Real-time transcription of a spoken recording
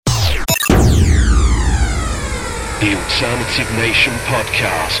The Alternative Nation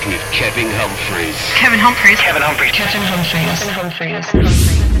Podcast with Kevin Humphreys. Kevin Humphreys. Kevin Humphreys. Kevin Humphreys. Kevin Humphreys.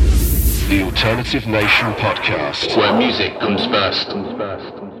 The Alternative Nation Podcast. Where music comes first.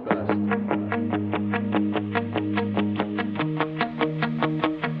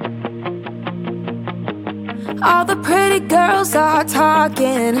 All the pretty girls are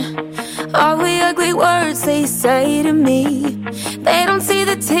talking, all the ugly words they say to me. They don't see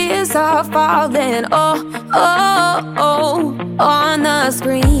the tears are falling, on the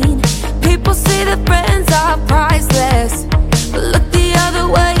screen. People say that friends are priceless, but look the other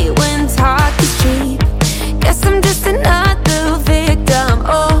way when talk is cheap. Guess I'm just another victim,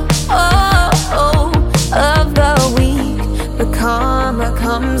 of the weak. But karma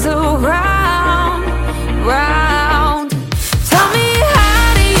comes around. Tell me,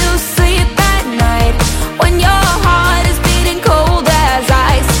 how do you sleep at night when your heart is beating cold as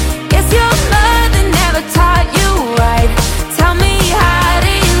ice? Guess your mother never taught you right. Tell me, how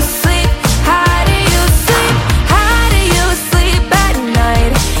do you sleep? How do you sleep? How do you sleep at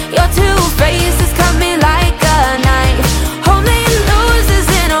night? Your two faces cut me like a knife. Only losers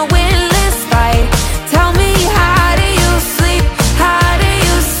in a winless fight. Tell me, how do you sleep? How do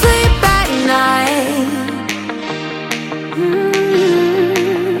you sleep at night?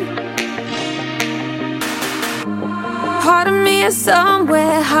 Part of me is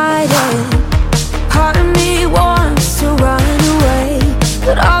somewhere hiding. Part of me wants to run away,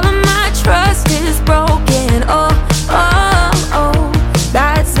 but all of my trust is broken.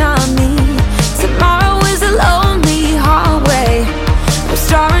 That's not me. Tomorrow is a lonely hallway. I'm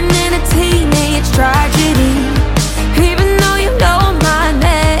starring in a teenage tragedy, even though you know my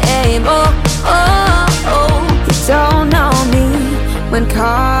name. You don't know me when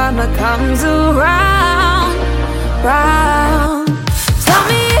karma comes around. Tell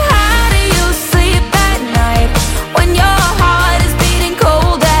me, how do you sleep at night when your heart is beating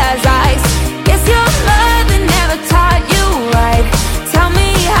cold as ice? Guess your mother never taught you right. Tell me,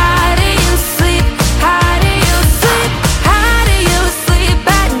 how do you sleep? How do you sleep? How do you sleep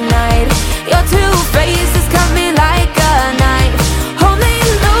at night? Your two faces cut me like a knife. Only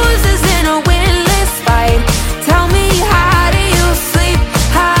losers in a winless fight. Tell me, how do you sleep?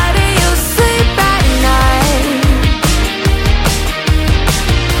 How do you sleep at night?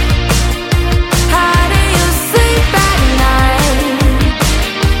 How do you sleep at night?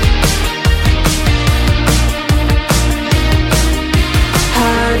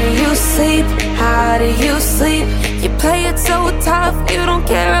 How do you sleep? How do you sleep? You play it so tough, you don't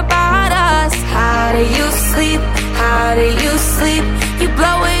care about us. How do you sleep? How do you sleep? You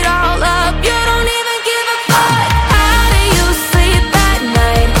blow it all up, you don't even give a fuck. How do you sleep at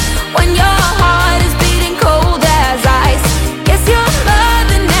night when your heart is beating cold as ice? Guess your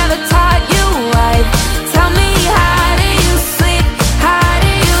mother never taught you right. Tell me, how do you sleep? How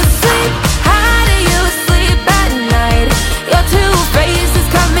do you sleep? How do you sleep at night? Your two faces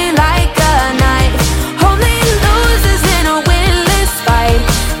cut me like a knife. Only losers in a winless fight.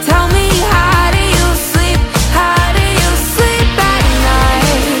 Tell me, how do you sleep? How do you sleep at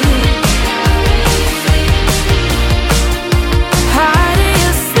night?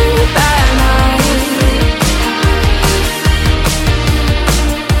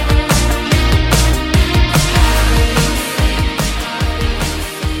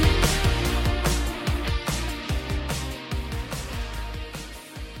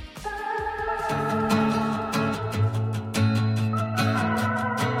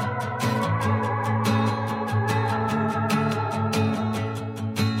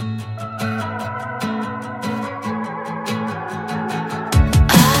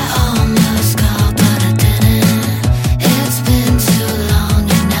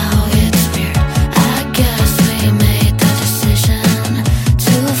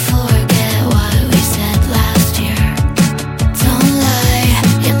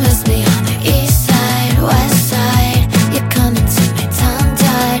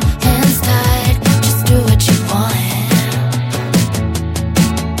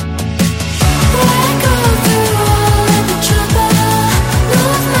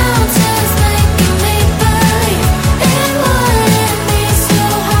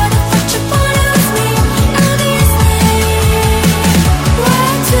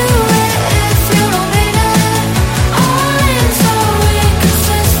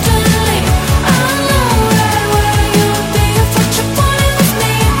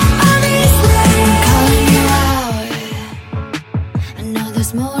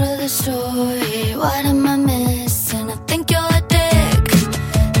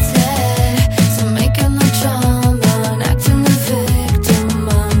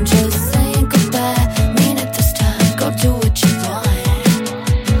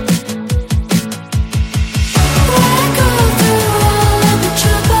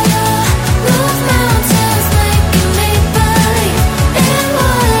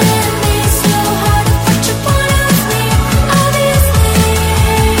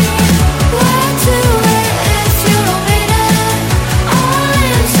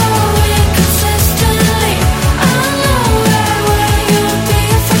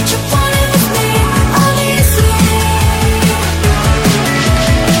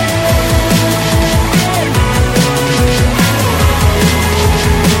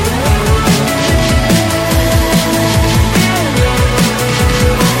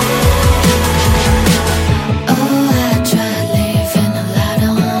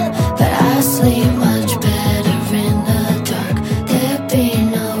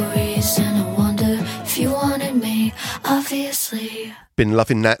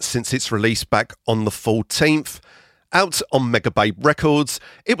 loving that since its release back on the 14th. Out on Megababe Records,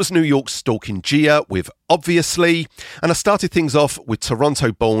 it was New York's Stalking Gia with Obviously, and I started things off with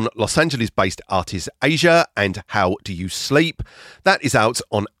Toronto-born, Los Angeles-based artist Asia and How Do You Sleep. That is out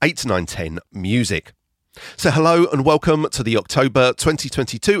on 8910 Music. So hello and welcome to the October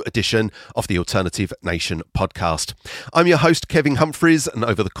 2022 edition of the Alternative Nation podcast. I'm your host Kevin Humphreys, and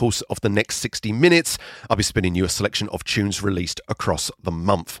over the course of the next 60 minutes I'll be spinning you a selection of tunes released across the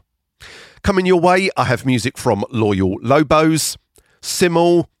month. Coming your way, I have music from Loyal Lobos,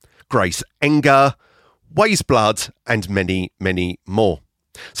 Simmel, Grace Enger, Ways Blood and many, many more.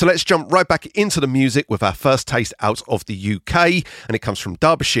 So let's jump right back into the music with our first taste out of the UK, and it comes from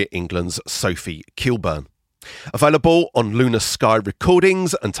Derbyshire, England's Sophie Kilburn. Available on Lunar Sky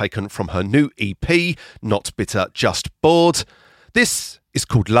Recordings and taken from her new EP, Not Bitter, Just Bored. This is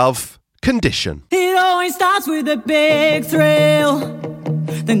called Love Condition. It always starts with a big thrill,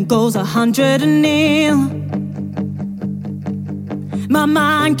 then goes 100 and nil. My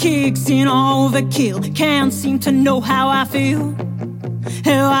mind kicks in overkill, can't seem to know how I feel.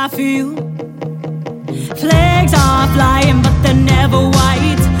 Flags are flying but they're never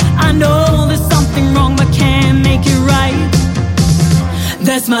white. I know there's something wrong but can't make it right.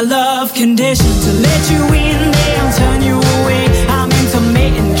 That's my love condition, to let you in then turn you away. I'm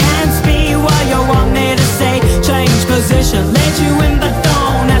intermittent, can't speak what you want me to say. Change position, let you in but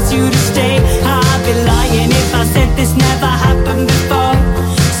don't ask you to stay. I'd be lying if I said this never happened before.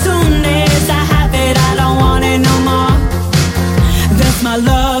 Soon as I have it I don't want it no more. That's my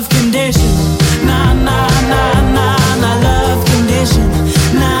love condition. My love condition.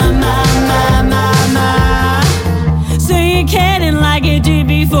 My. So you kidding like it did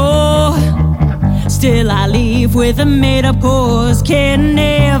before. Still I leave with a made-up pause. Can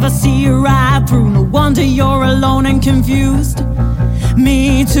never see you right through. No wonder you're alone and confused.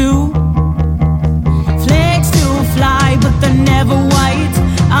 Me too. Flags still fly but they're never white.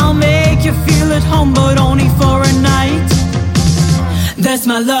 I'll make you feel at home but only for a night. That's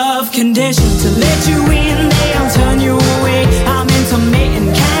my love condition, to let you in then turn you away. I'm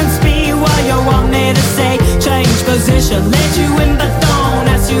intermittent, can't speak what you want me to say. Change position, let you in but don't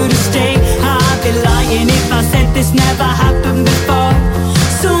ask you to stay. I'd be lying if I said this never happened before.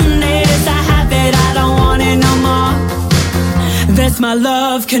 Soon as I have it I don't want it no more. That's my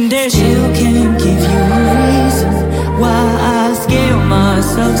love condition. Still can't give you a reason why I scare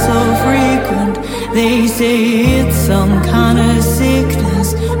myself so frequent. They say it's some kind of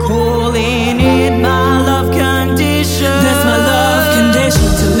sickness, calling it my love condition. That's my love condition,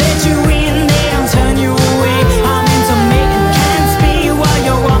 to let you in then turn you away. I'm intermittent, can't speak what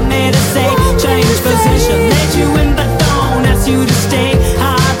you want me to say. Change position, let you in but don't ask you to stay.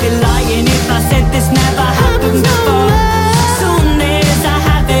 I'd be lying if I said this never happened before. Soon as I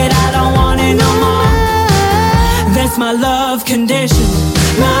have it I don't want it no more. That's my love condition.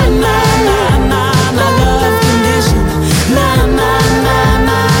 My love condition.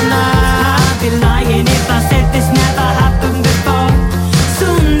 I'd be lying if I said this never happened before.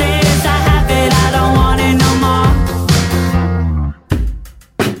 Soon as I have it I don't want it no more.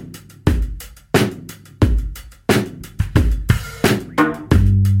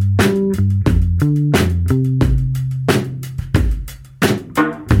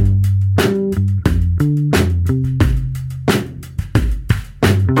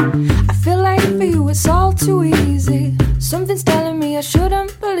 I feel like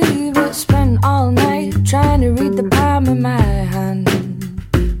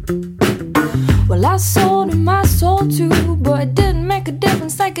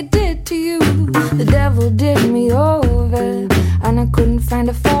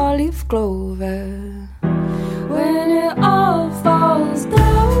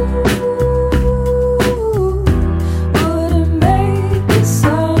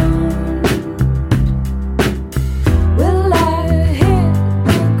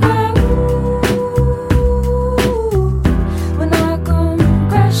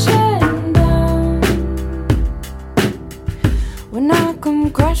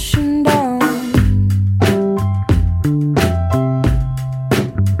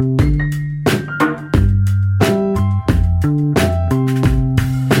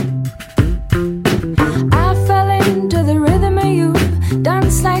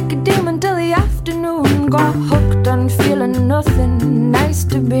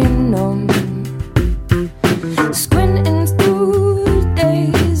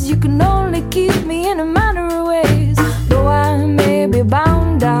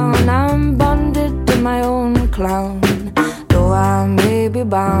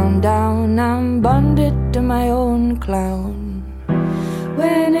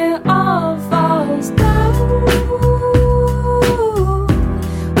falls down,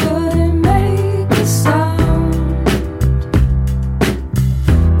 would it make a sound?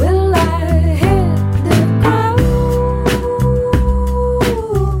 Will I hit the ground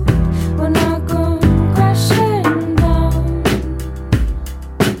when I come crashing down?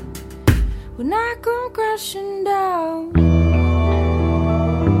 When I come crashing down.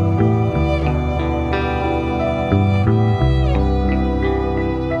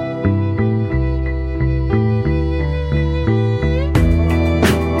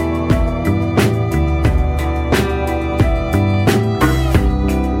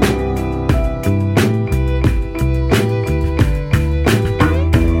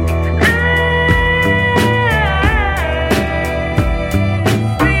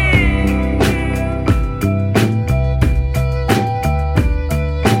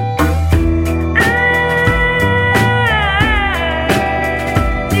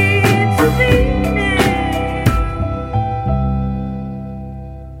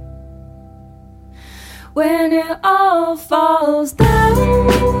 When it all falls down,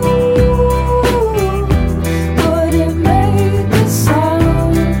 would it make a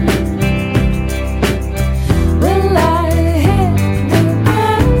sound? Will I hit the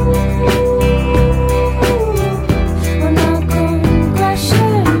ground when I come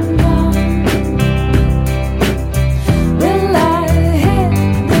crashing down? Will I hit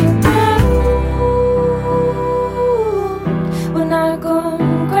the ground when I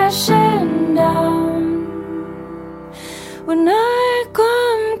come crashing down? When I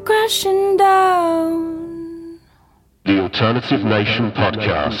come crashing down. The Alternative Nation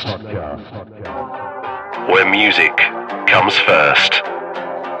Podcast, where music comes first.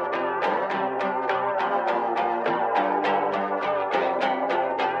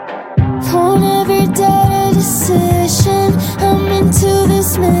 Won't ever doubt a decision. I'm into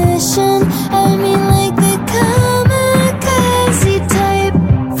this mission. I mean like the kamikaze type.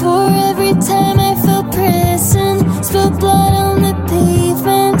 For every time I feel prison, spill blood on the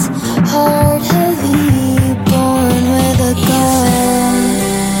pavement. Heart heavy, born with a gun.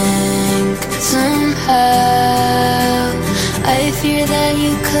 Somehow I fear that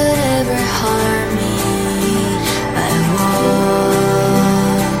you could ever harm me. I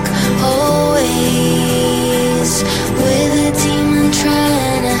walk always with a demon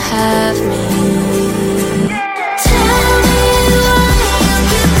trying to have me. Tell me why you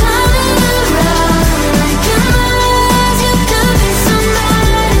keep coming around. Like in my eyes you could be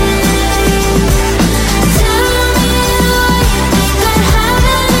somebody. Tell me why you think I'd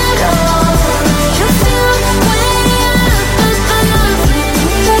have it all. You feel way up above me.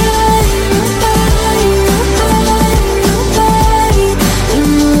 Nobody, nobody, nobody, nobody. You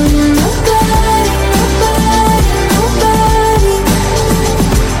know you're nobody, nobody, nobody.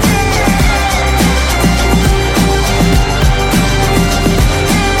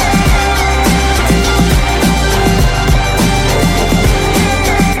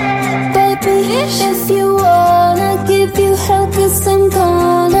 Baby, if you wanna give you hell, 'cause I'm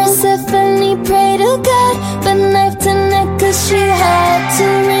gone. Persephone pray to God, but knife to neck 'cause she had to.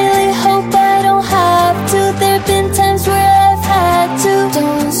 Really hope I don't have to. There've been times where I've had to.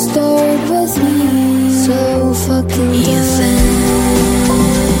 Don't start with me, so fucking even.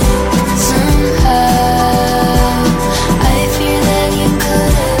 Somehow I fear that you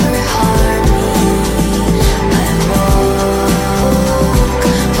could ever harm me. I walk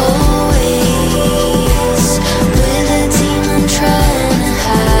always with a demon trying to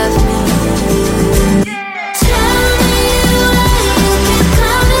have me. Tell me why you keep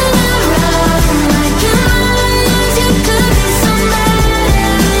coming around. Like in my eyes you could be somebody.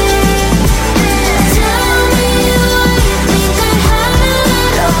 Tell me why you think I'd have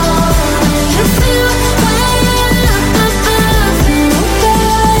it all. You feel way up above me.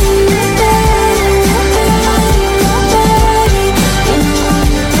 Nobody, nobody, nobody, nobody. You know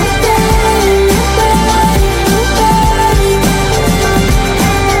you're nobody, nobody, nobody.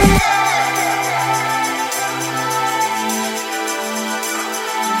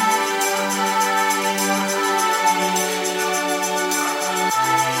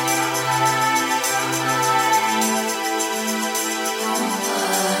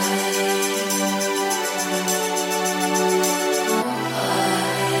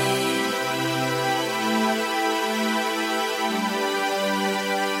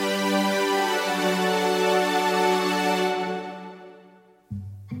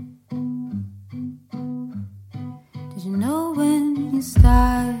 Did you know when you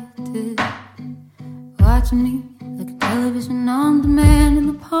started watching me like a television on demand in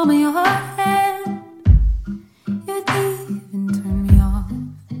the palm of your hand? You didn't even turn me off.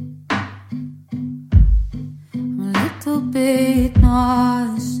 little bit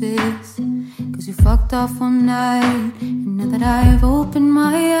nauseous, 'cause you fucked off one night, and now that I've opened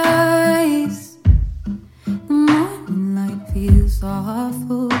my eyes, the morning light feels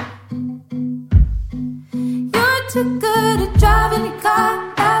awful. You're too good at driving your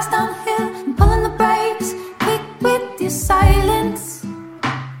car fast downhill and pulling the brakes quick with your silence,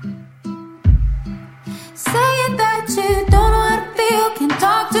 saying that you don't know how to feel, can't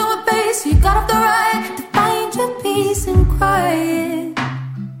talk to a face, so you got off the right to find your peace and quiet. I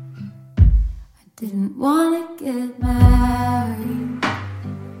didn't wanna get married,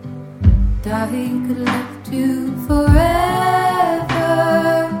 I could have left you forever.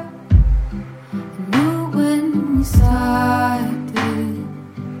 I knew when we started,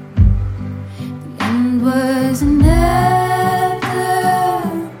 the end was inevitable.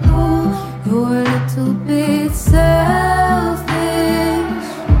 You're a little bit selfish,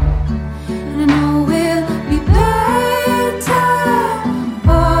 and I know we'll be better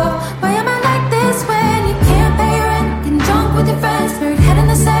off. Why am I like this when you can't pay rent, getting drunk with your friends, buried head in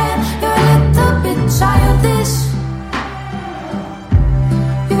the sand? You're a little bit childish.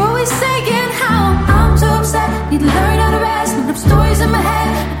 You're always saying how I'm too upset, need to learn how to rest, make up stories in my head,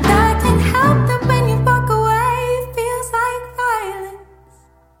 but I can't help them when you walk away. It feels like violence.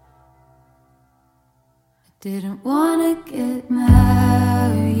 I didn't wanna get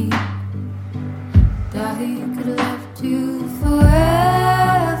married, I could have left you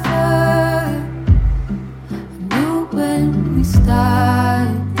forever. I knew when we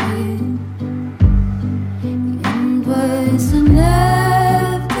started, the end was inevitable.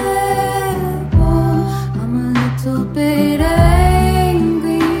 I'm a little bit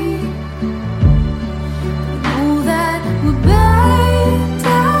angry, but I know that we're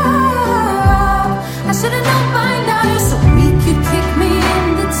better off. I should've known by now you're so weak you'd kick me in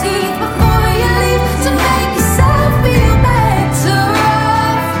the teeth before you leave, to make yourself feel better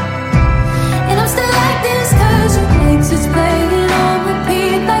off. And I'm still like this 'cause your exit's playing on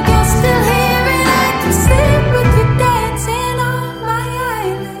repeat, like you're still here and I can sleep with you dancing on my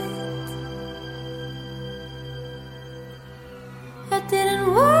island. I didn't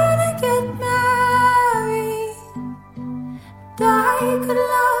wanna get married, but I could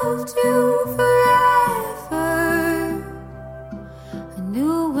have loved you forever. I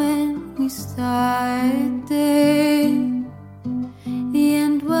knew when we started, the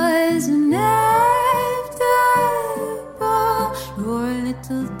end was inevitable. You're a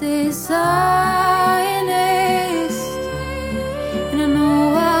little dishonest, and I know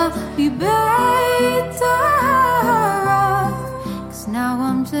I'll be better off, 'cause now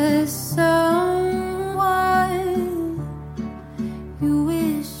I'm just someone you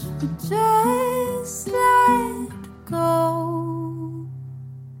wish would just let go.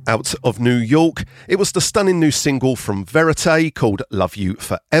 Out of New York, it was the stunning new single from Verite called Love You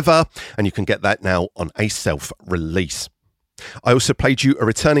Forever, and you can get that now on a self-release. I also played you a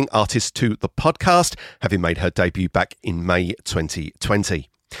returning artist to the podcast, having made her debut back in May 2020.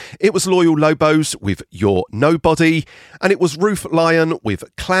 It was Loyal Lobos with You're Nobody, and it was Ruth Lyon with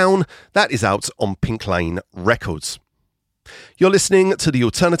Clown. That is out on Pink Lane Records. You're listening to the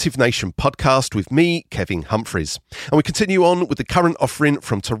Alternative Nation podcast with me, Kevin Humphreys, and we continue on with the current offering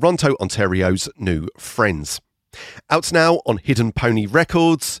from Toronto, Ontario's New Friends. Out now on Hidden Pony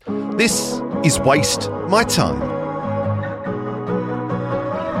Records, this is Waste My Time.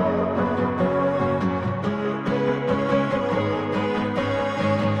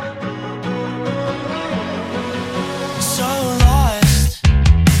 So lost,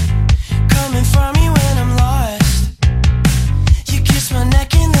 coming from you when I'm lost. You kiss my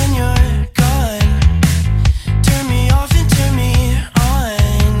neck and then you're gone. Turn me off and turn me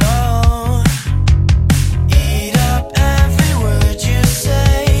on. Oh, eat up every word you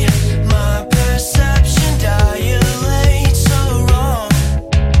say. My perception dying.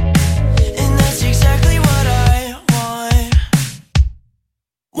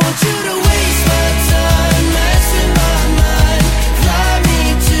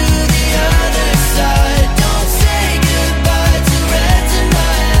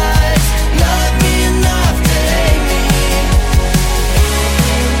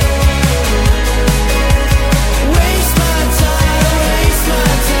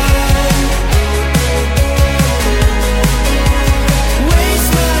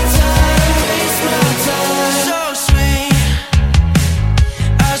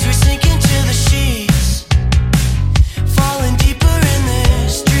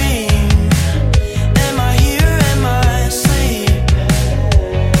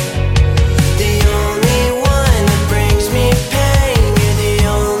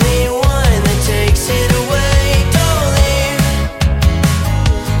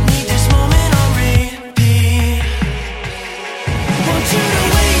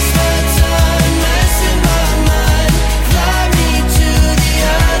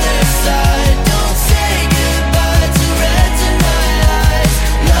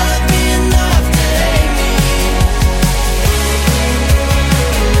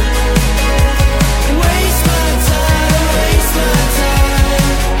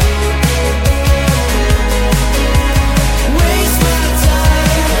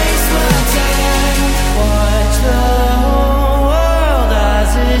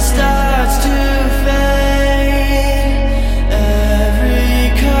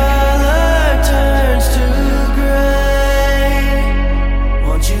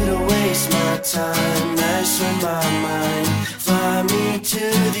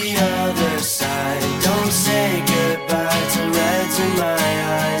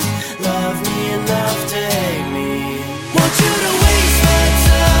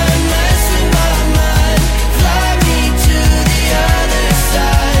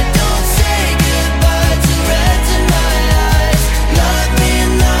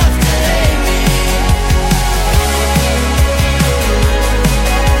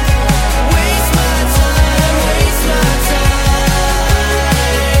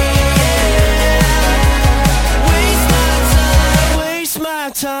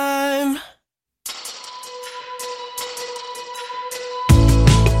 time.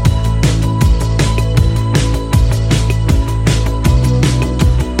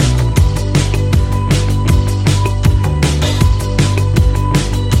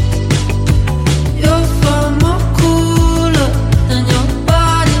 You're far more cooler than your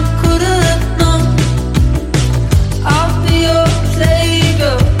body could have known. I'll be your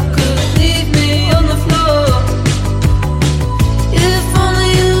playgirl, could leave me on the floor. If only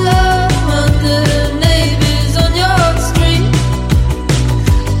you love what the neighbors on your street.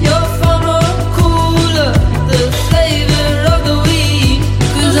 You're far more cooler, the flavor of the weed.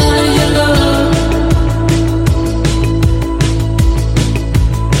 'Cause I know your love.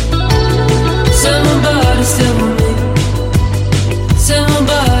 Somebody step on me.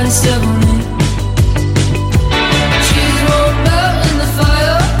 Somebody step on me. She's warmed out in the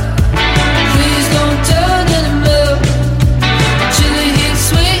fire. Please don't turn any milk. Chili heat,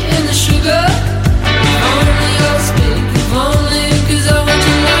 sweet in the sugar. If only I'll speak, if only, 'cause I want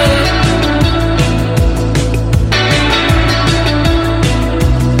your love.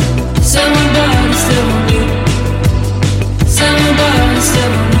 Somebody step on me. Somebody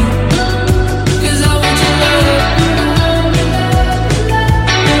step on me. 'Cause I want your love.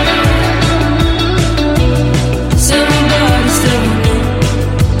 Somebody step on me.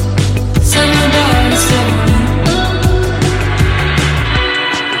 Somebody step on me.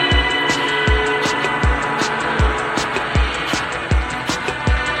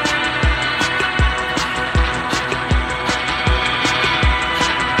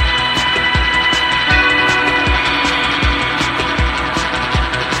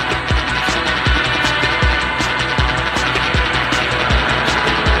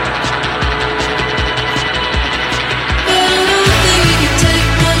 But I don't think we can take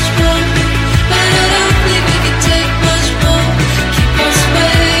much more. But I don't think we can take much more. Keep us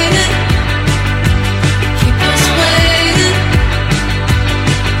waiting. Keep us waiting.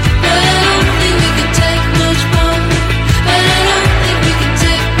 But I don't think we can take much more. But I don't think we can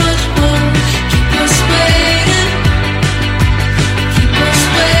take much more. Keep us waiting. Keep us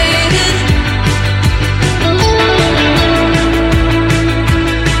waiting.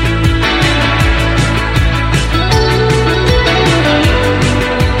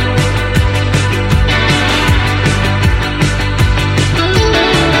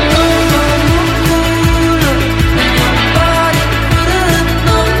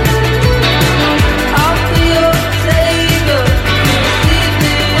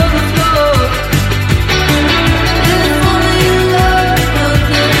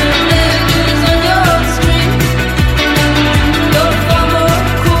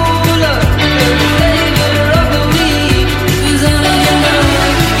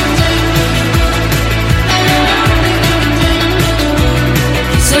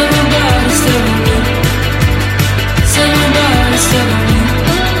 Somebody step on me. Somebody step on me.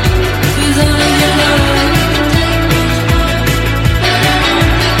 'Cause I know your love.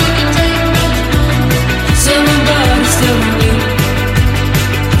 Somebody step on me.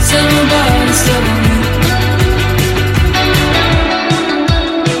 Somebody step on me.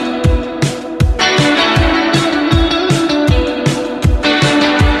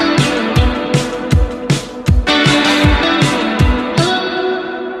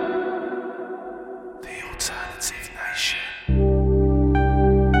 The Alternative Nation.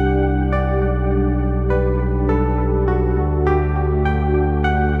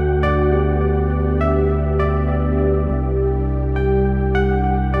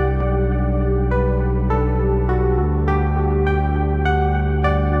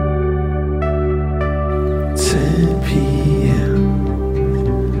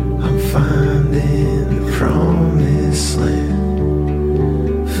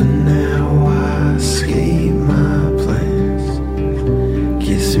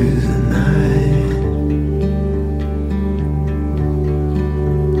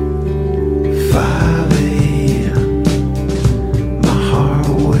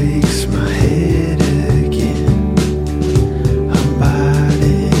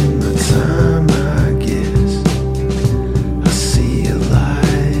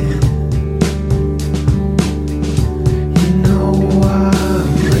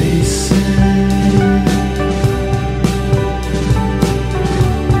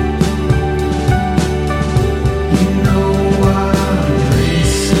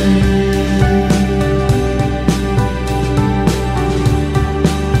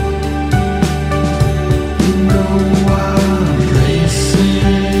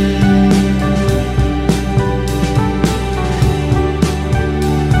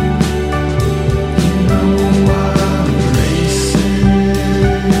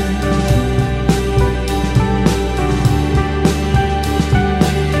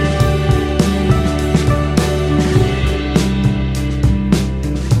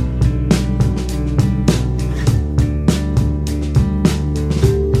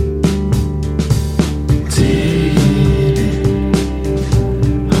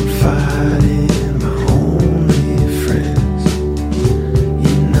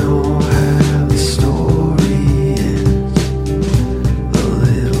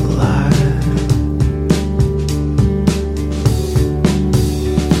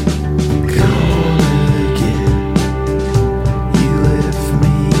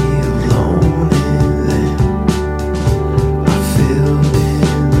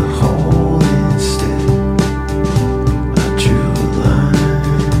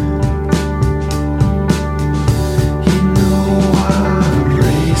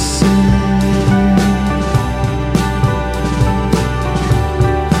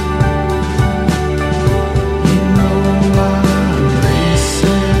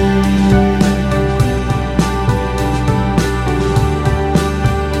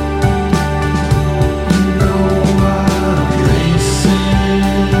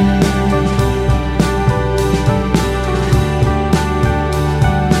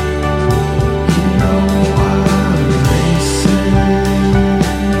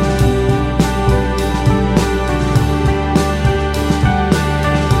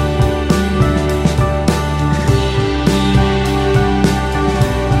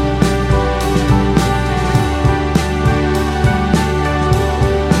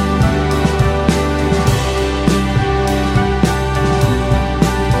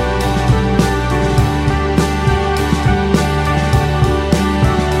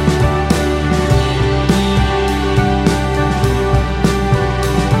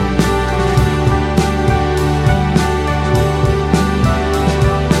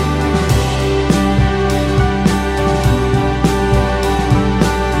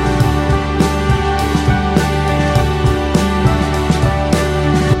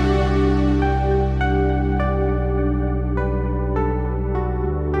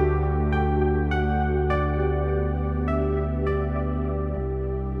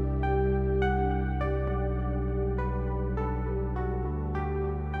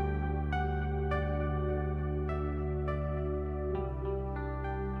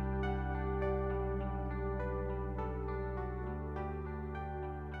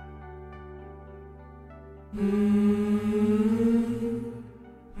 Woke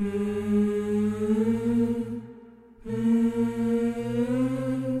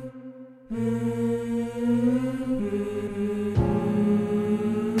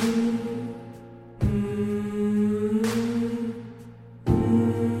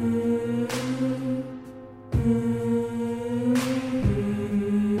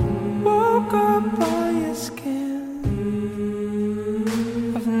up on your skin.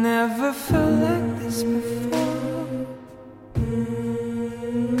 I've never felt like this before.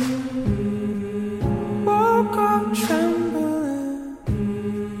 Woke up trembling.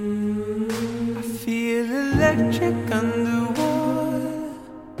 I feel electric underwater.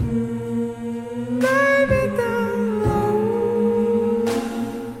 Baby, down low.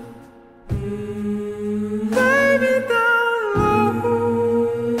 Baby, down low.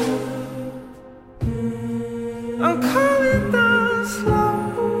 I'm coming down slow.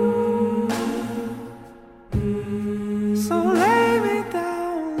 So lay me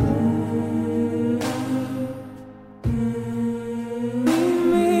down low. We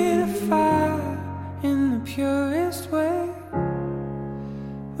made a fire in the purest way.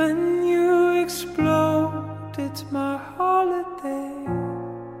 When you explode, it's my holiday.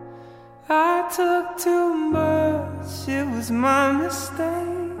 I took too much, it was my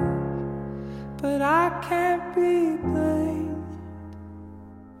mistake. But I can't be blamed.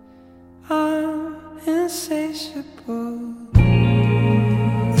 I'm insatiable.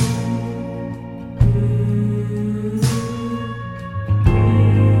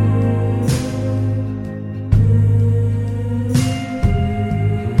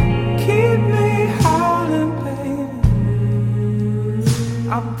 Keep me howling, baby.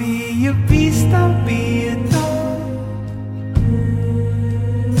 I'll be your beast, I'll be your dog.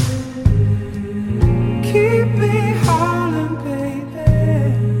 Keep me howling, baby,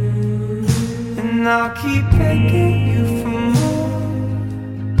 and I'll keep begging you for more.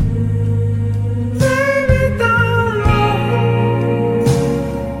 Baby, down low.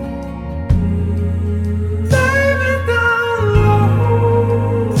 Baby, down low.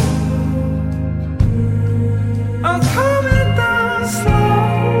 I'm coming down slow.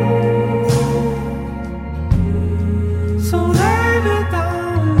 So lay me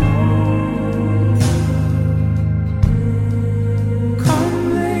down low. Come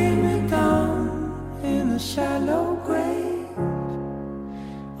lay me down in a shallow grave.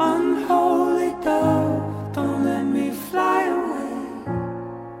 Unholy dove, don't let me fly away.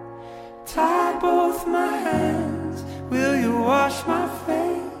 Tie both my hands, will you wash my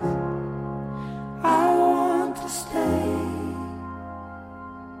face? I want to stay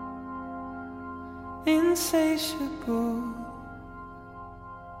insatiable.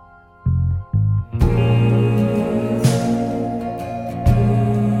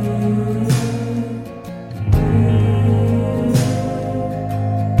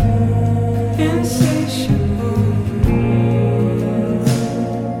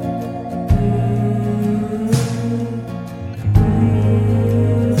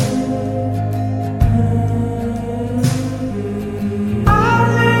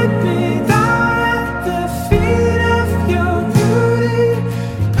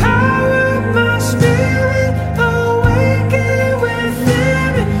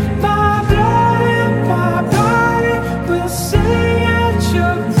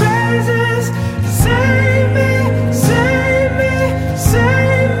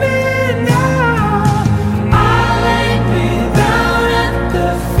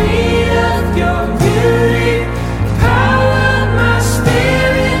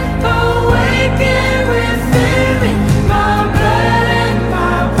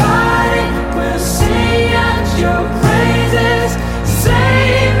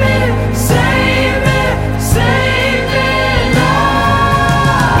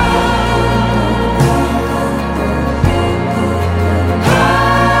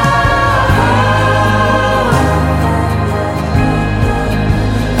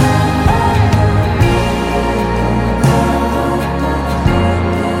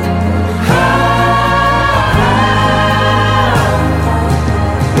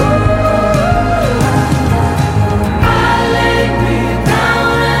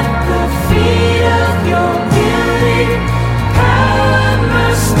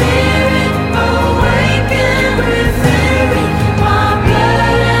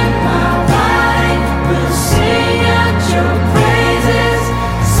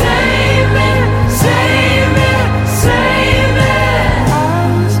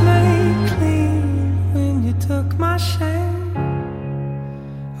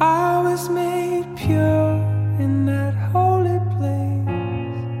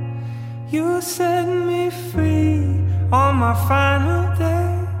 You set me free. my final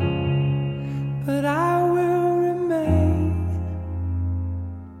day, but I will remain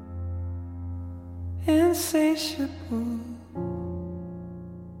insatiable.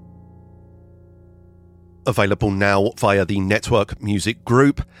 Available now via the Network Music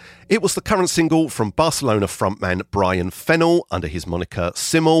Group. It was the current single from Barcelona frontman Brian Fennell under his moniker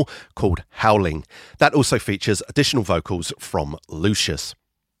Simmel, called Howling. That also features additional vocals from Lucius.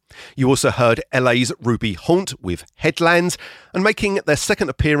 You also heard LA's Ruby Haunt with Headlands, and making their second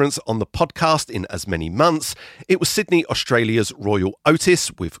appearance on the podcast in as many months, it was Sydney, Australia's Royal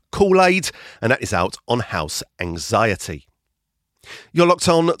Otis with Kool-Aid, and that is out on House Anxiety. You're locked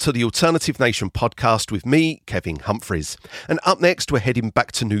on to the Alternative Nation podcast with me, Kevin Humphreys. And up next, we're heading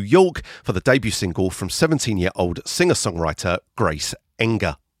back to New York for the debut single from 17-year-old singer-songwriter Grace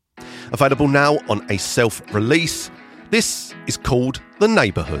Enger. Available now on a self-release, this is called The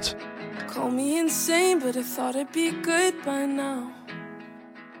Neighborhood. Call me insane, but I thought I'd be good by now.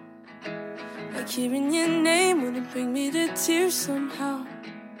 Like hearing your name wouldn't bring me to tears somehow.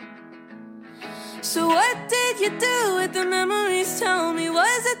 So what did you do with the memories? Tell me,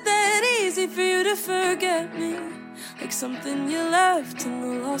 was it that easy for you to forget me? Like something you left in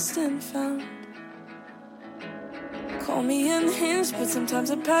the lost and found. Call me unhinged, but sometimes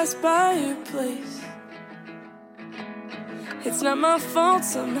I pass by your place. It's not my fault,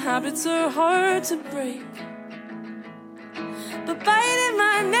 some habits are hard to break. But biting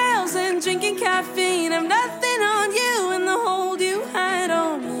my nails and drinking caffeine, I'm nothing on you and the hold you had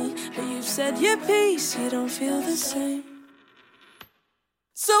on me. But you've said your piece, you don't feel the same.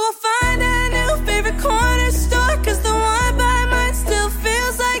 So I'll find a new favorite corner store, cause the one by mine still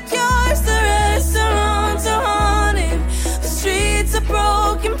feels like yours. The restaurants are haunted, the streets a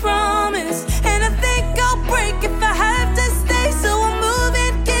broken promise, and I think I'll break if I have to stay. So I'll move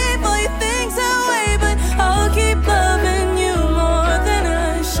and give all your things away, but I'll keep loving you more than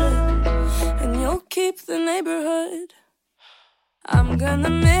I should, and you'll keep the neighborhood. I'm gonna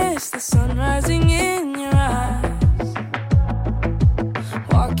miss the sun rising in your eyes,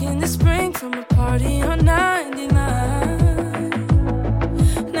 walking the spring from a party on 99.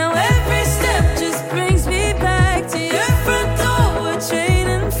 Now every step just brings me back to your front door, we're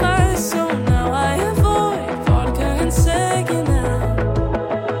trading fires. So now I avoid vodka and second hand.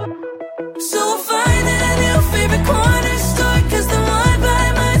 So I'll find a new favorite corner store, cause the one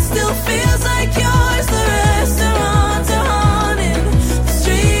by mine still feels like yours. The restaurants are haunted, the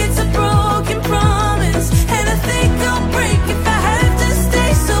streets a broken promise, and I think I'll break if I have to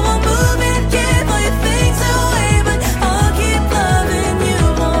stay. So I'll move and give all your things away, but I'll keep loving you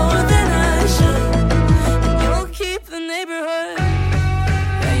more than I should, and you'll keep the neighborhood.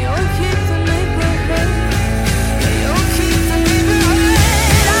 Yeah, you'll keep the neighborhood. Yeah, you'll keep the neighborhood.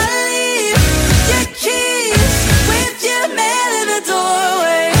 I'll leave your keys with your mail in the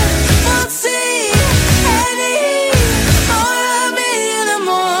doorway. Won't see any more of me in the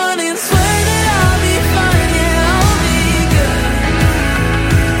morning. Swear that I'll be fine, yeah, I'll be good,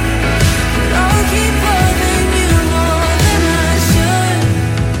 but I'll keep loving you more than I should.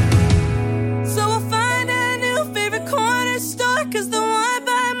 So I'll find a new favorite corner store, cause the one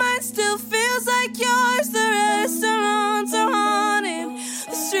by mine still feels like yours. The restaurants are haunted,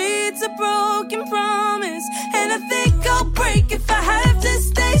 the streets a broken promise, and I think I'll break if I have to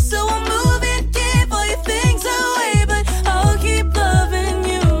stay. So I'll move and give all your things away, but I'll keep loving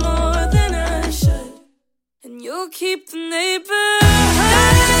you more than I should, and you'll keep the neighborhood.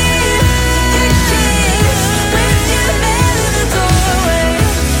 Your keys with your mail in the doorway.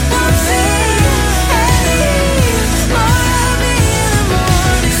 Won't see any more of me in the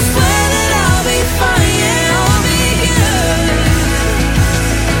morning. Swear that I'll be fine, yeah, I'll be good,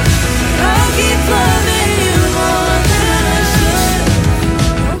 but I'll keep loving you more than I should.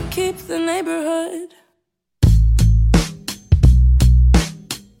 I'll keep the neighborhood.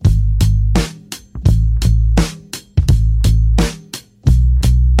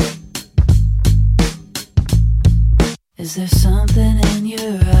 Is there something in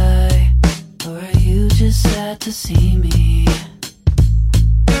your eye, or are you just sad to see me?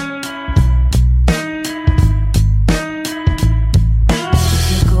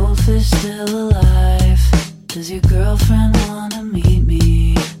 Is your goldfish still alive? Does your girlfriend wanna meet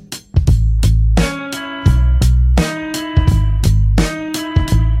me?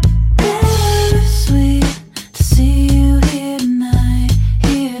 Bittersweet to see you here tonight,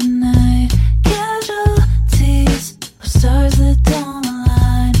 here tonight. Casualties of stars that don't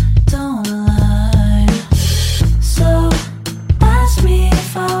align, don't align. So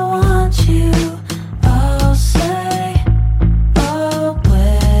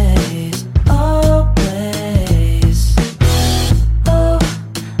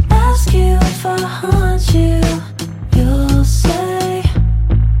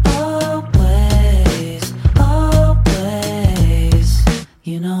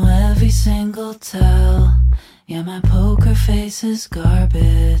Yeah, my poker face is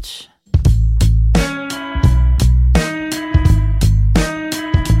garbage. And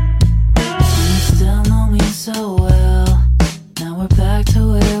you still know me so well. Now we're back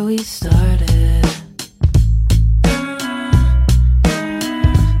to where we started.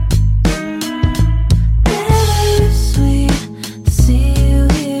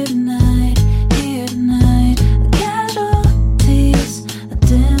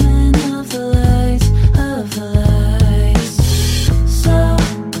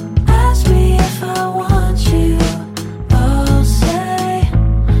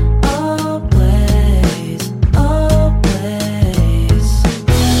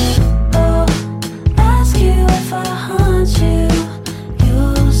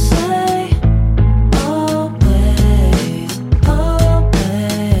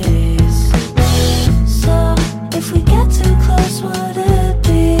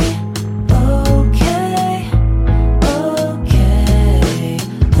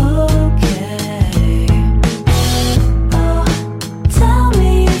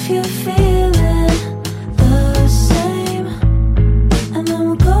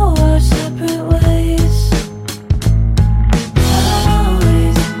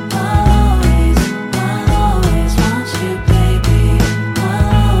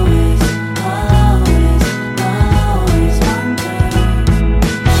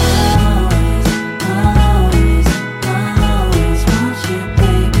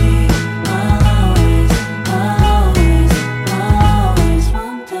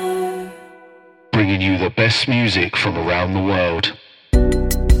 Music from around the world.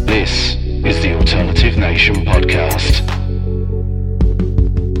 This is the Alternative Nation Podcast.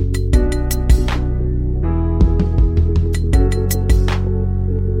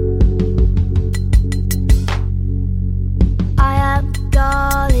 I am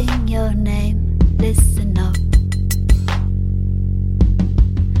calling your name, listen up.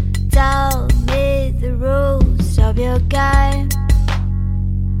 Tell me the rules of your game.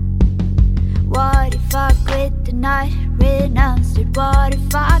 What if I quit tonight, renounced it? What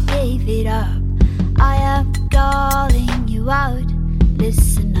if I gave it up? I am calling you out,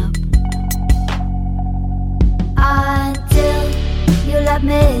 listen up. Until you let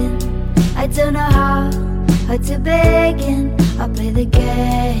me in, I don't know how to begin. I'll play the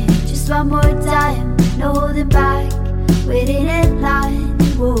game just one more time, no holding back, waiting in line.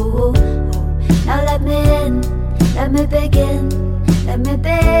 Whoa, whoa. Now let me in, let me begin, let me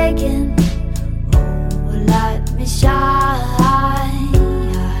begin. Let me shine.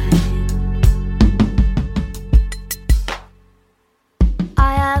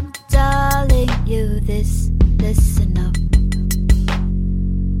 I am telling you this, listen up.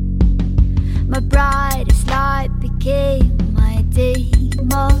 My brightest light became my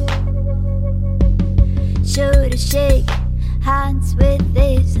demon. Should I shake hands with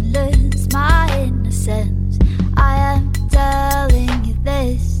this and lose my innocence? I am telling you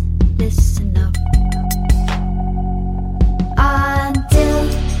this, listen up. Until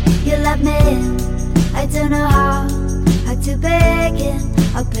you let me in, I don't know how to begin.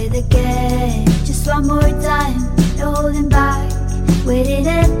 I'll play the game just one more time, no holding back, waiting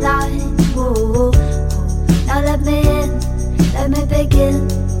in line. Whoa, whoa, whoa. Now let me in, let me begin,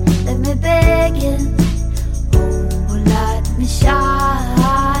 let me begin. Oh, let me shine.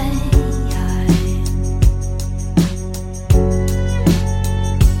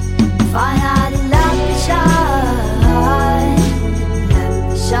 Finally let me shine, let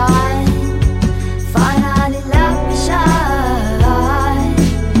me shine. Finally let me shine,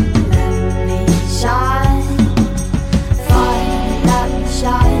 let me shine. Finally let me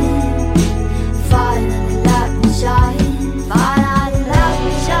shine, finally let me shine. Finally let me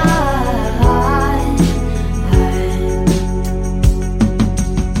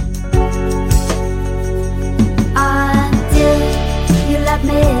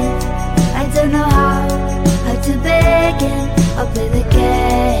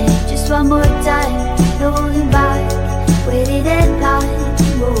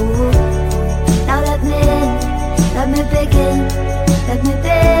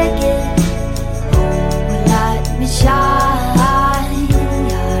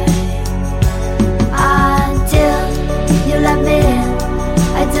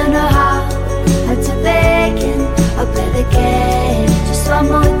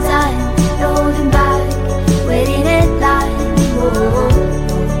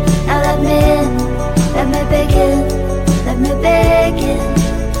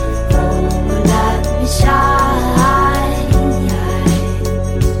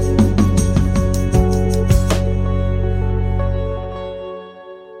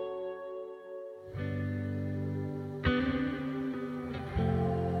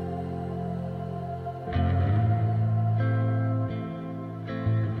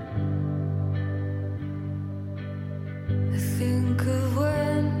I think of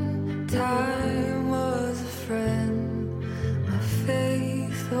when time was a friend. My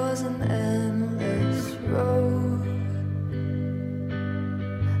faith was an endless road.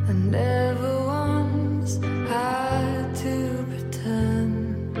 I never once had to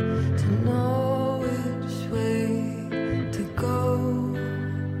pretend to know which way to go.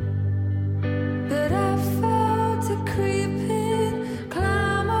 But I felt it creeping,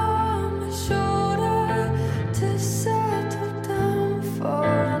 climb on my shoulder to settle down for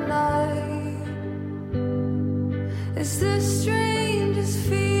a night. It's the strangest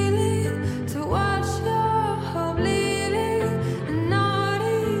feeling to watch your hope leaving and not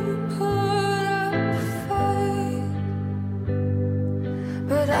even put up a fight.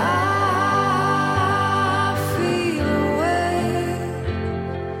 But I feel awake,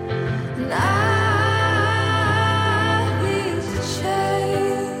 and I need to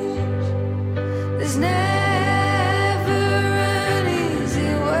change. There's never an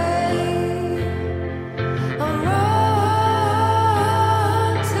easy way. I'll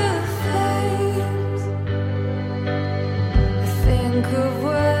run to the flames. I think of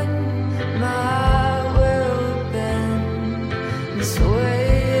when my world bent and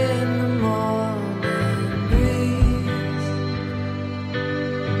sway in the morning breeze.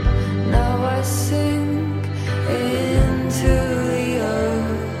 Now I sink into the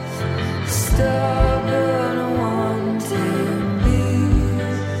earth, stubborn and wanting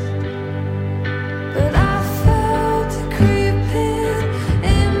beast. But I felt it creeping,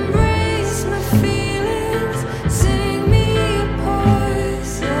 embrace my feelings, sing me a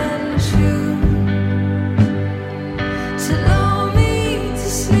poison tune to lull me to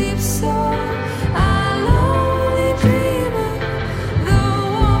sleep. So I'll only dream of the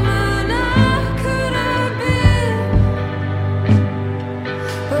woman I could have been.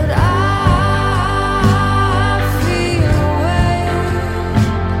 But I feel awake,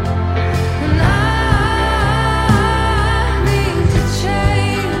 and I need to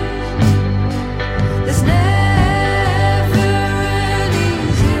change. There's never an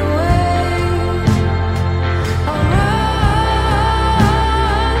easy way. I'll run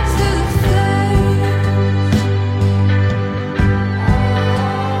to the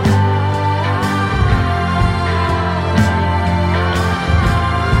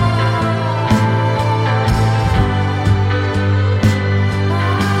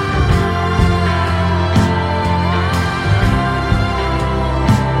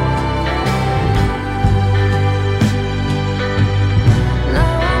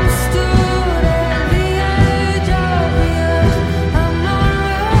Now I'm stood at the edge of the earth. I'm not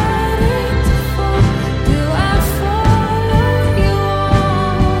ready to fall. Do I follow you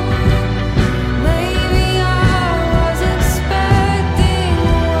on? Maybe I was expecting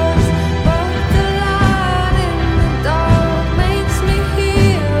worse, but the light in the dark makes me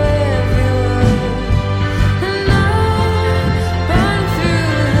hear every word, and I burn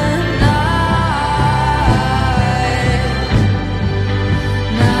through the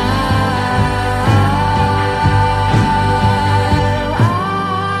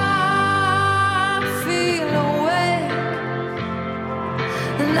I feel awake,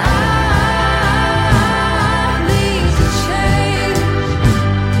 and I need to change.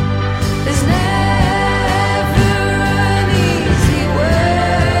 There's never an easy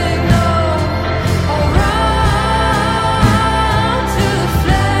way. No, I'll run to the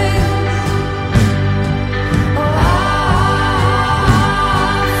flames. Oh, I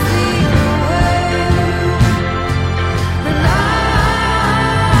feel awake, and I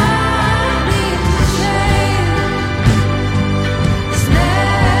need to change. There's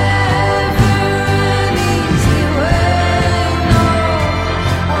never an easy way. No,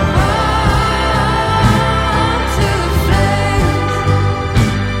 I'll run to the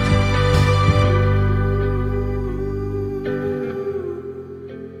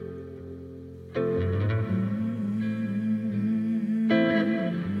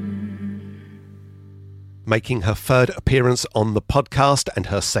Making her third appearance on the podcast and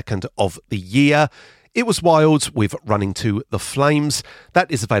her second of the year, it was Wild with Running to the Flames.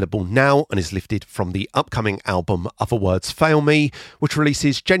 That is available now and is lifted from the upcoming album Other Words Fail Me, which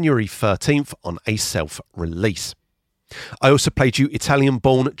releases January 13th on a self-release. I also played you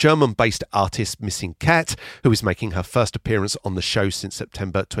Italian-born, German-based artist Missing Cat, who is making her first appearance on the show since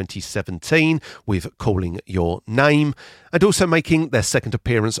September 2017 with Calling Your Name, and also making their second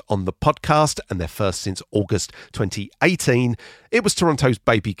appearance on the podcast and their first since August 2018. It was Toronto's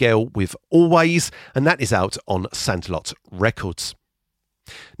Baby Girl with Always, and that is out on Sandlot Records.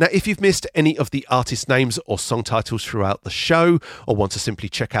 Now, if you've missed any of the artist names or song titles throughout the show, or want to simply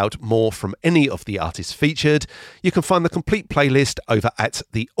check out more from any of the artists featured, you can find the complete playlist over at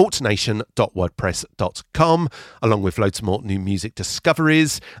thealtnation.wordpress.com, along with loads more new music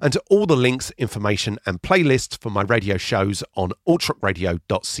discoveries, and all the links, information and playlists for my radio shows on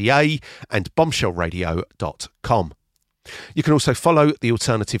altrockradio.ca and bombshellradio.com. You can also follow The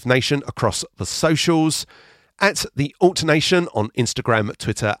Alternative Nation across the socials, at The Alt Nation on Instagram,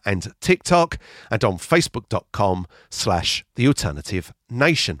 Twitter and TikTok, and on facebook.com/The Alternative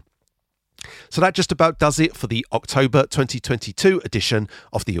Nation. So that just about does it for the October 2022 edition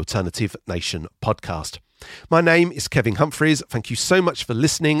of the Alternative Nation podcast. My name is Kevin Humphreys. Thank you so much for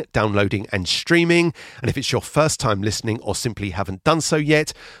listening, downloading and streaming. And if it's your first time listening or simply haven't done so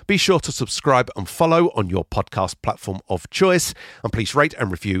yet, be sure to subscribe and follow on your podcast platform of choice. And please rate and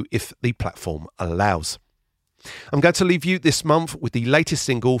review if the platform allows. I'm going to leave you this month with the latest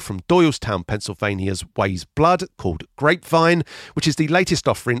single from Doylestown, Pennsylvania's Ways Blood, called Grapevine, which is the latest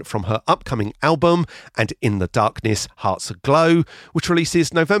offering from her upcoming album, And in the Darkness, Hearts Aglow, which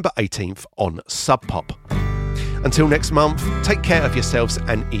releases November 18th on Sub Pop. Until next month, take care of yourselves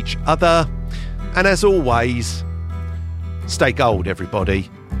and each other. And as always, stay gold, everybody.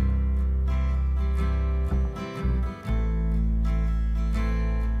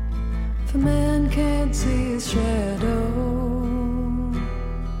 If a man can't see his shadow,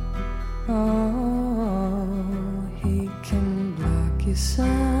 oh, he can block your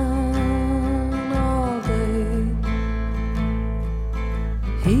sun all day.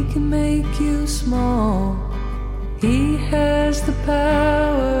 He can make you small. He has the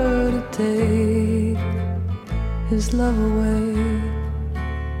power to take his love away.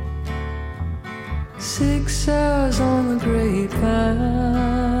 6 hours on the grapevine,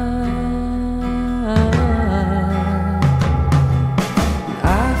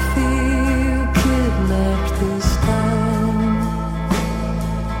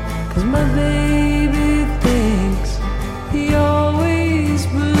 my baby thinks he always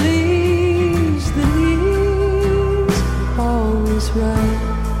believes that he's always right,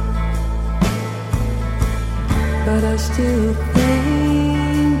 but I still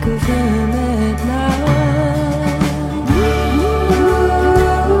think of him at night. You know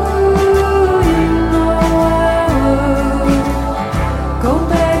I would go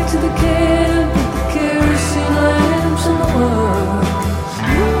back to the camp with the kerosene lamps and the world.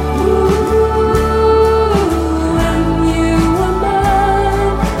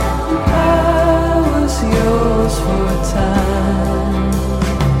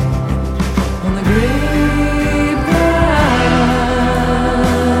 On the grapevine.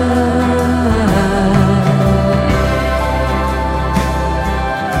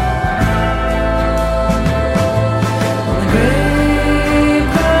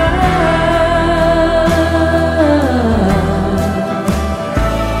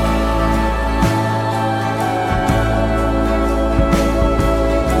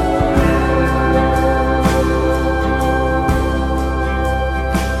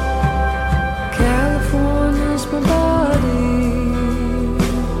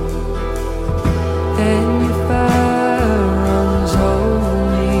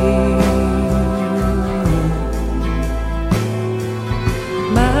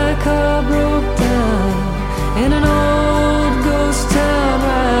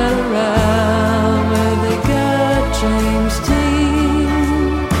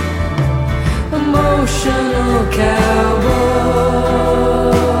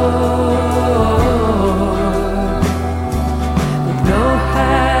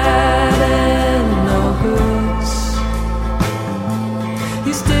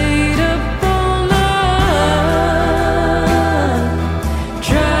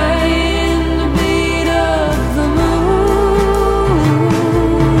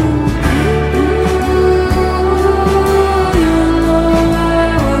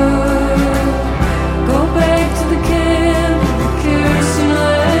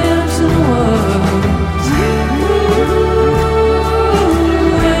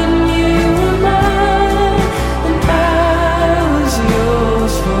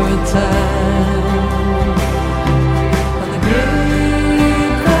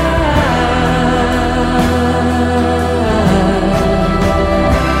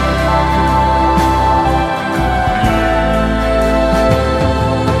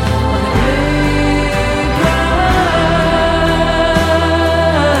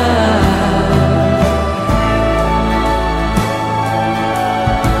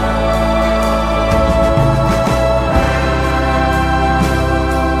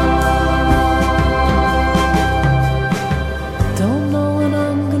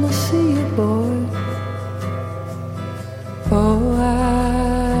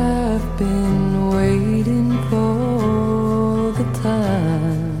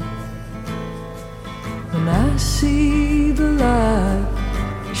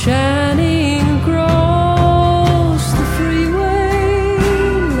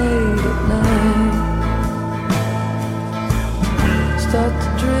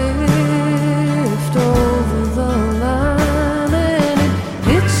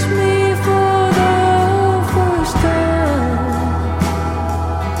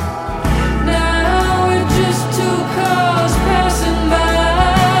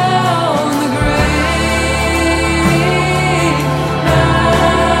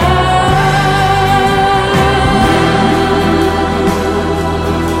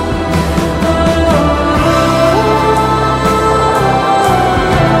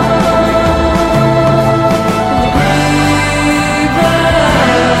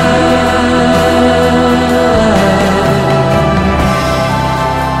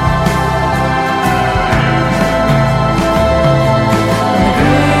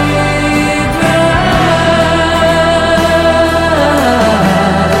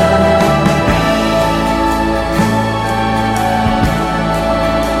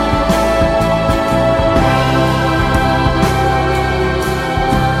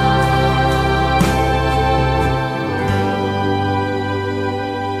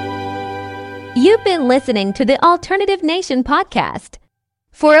 been listening to the Alternative Nation podcast.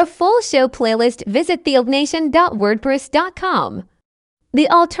 For a full show playlist, visit thealnation.wordpress.com. The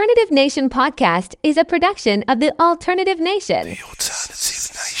Alternative Nation podcast is a production of the Alternative Nation. The Alternative